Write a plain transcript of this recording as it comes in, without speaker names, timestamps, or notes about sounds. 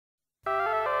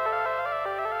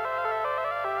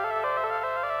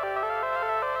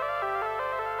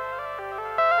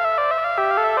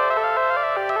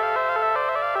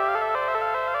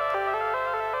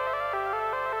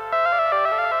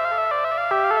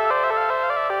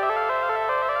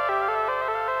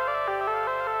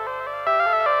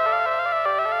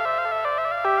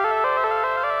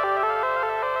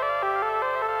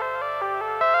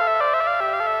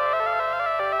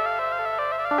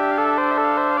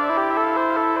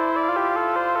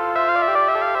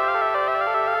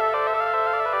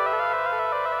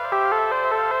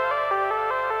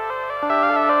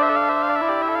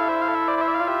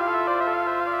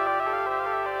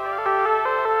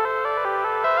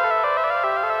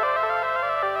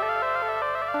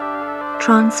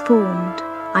Transformed,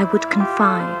 I would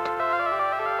confide.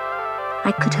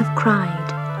 I could have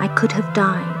cried, I could have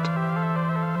died.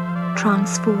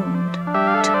 Transformed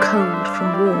to cold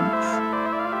from warmth.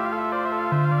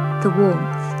 The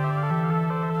warmth,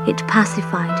 it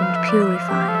pacified and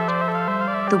purified.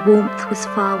 The warmth was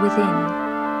far within,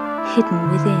 hidden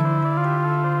within.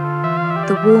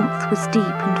 The warmth was deep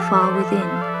and far within.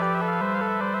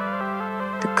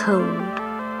 The cold,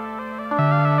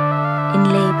 in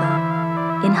labour,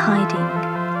 in hiding,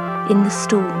 in the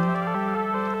storm,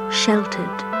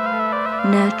 sheltered,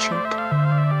 nurtured.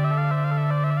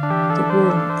 The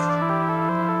warmth,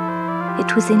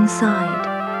 it was inside,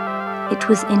 it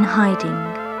was in hiding.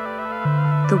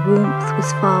 The warmth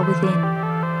was far within,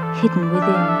 hidden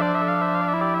within.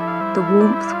 The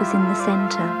warmth was in the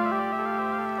centre,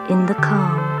 in the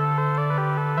calm.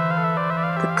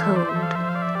 The cold,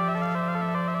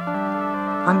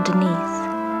 underneath,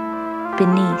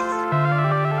 beneath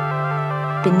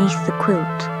the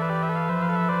quilt,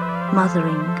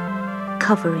 mothering,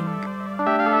 covering.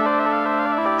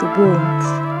 The warmth,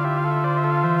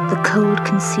 the cold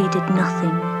conceded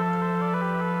nothing.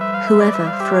 Whoever,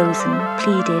 frozen,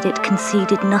 pleaded, it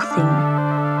conceded nothing.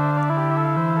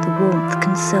 The warmth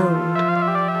consoled,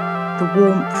 the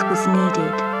warmth was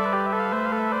needed.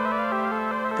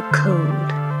 The cold,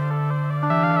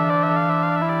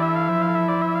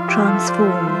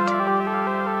 transformed,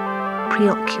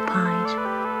 preoccupied.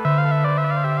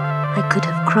 I could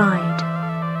have cried.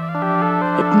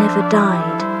 It never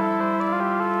died.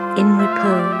 In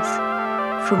repose,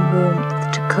 from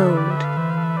warmth to cold.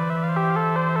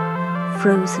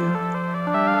 Frozen,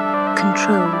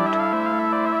 controlled,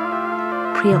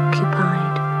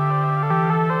 preoccupied.